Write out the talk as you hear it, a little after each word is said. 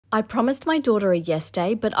I promised my daughter a yes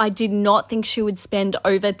day, but I did not think she would spend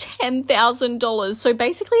over $10,000. So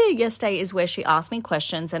basically a yes day is where she asks me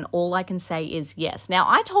questions and all I can say is yes. Now,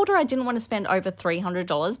 I told her I didn't want to spend over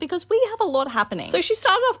 $300 because we have a lot happening. So she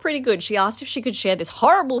started off pretty good. She asked if she could share this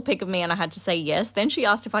horrible pic of me and I had to say yes. Then she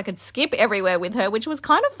asked if I could skip everywhere with her, which was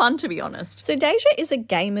kind of fun, to be honest. So Deja is a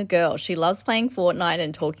gamer girl. She loves playing Fortnite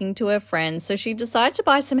and talking to her friends. So she decided to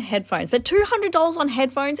buy some headphones, but $200 on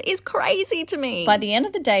headphones is crazy to me. By the end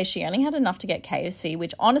of the day, she only had enough to get KFC,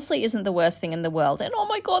 which honestly isn't the worst thing in the world. And oh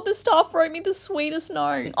my god, the staff wrote me the sweetest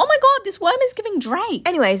note. Oh my god, this worm is giving Drake.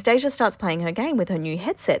 Anyways, Deja starts playing her game with her new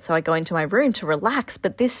headset, so I go into my room to relax,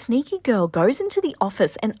 but this sneaky girl goes into the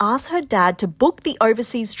office and asks her dad to book the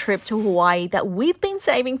overseas trip to Hawaii that we've been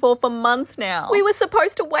saving for months now. We were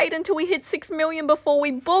supposed to wait until we hit 6 million before we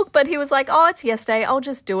book, but he was like, oh, it's yes day, I'll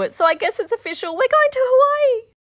just do it. So I guess it's official, we're going to Hawaii.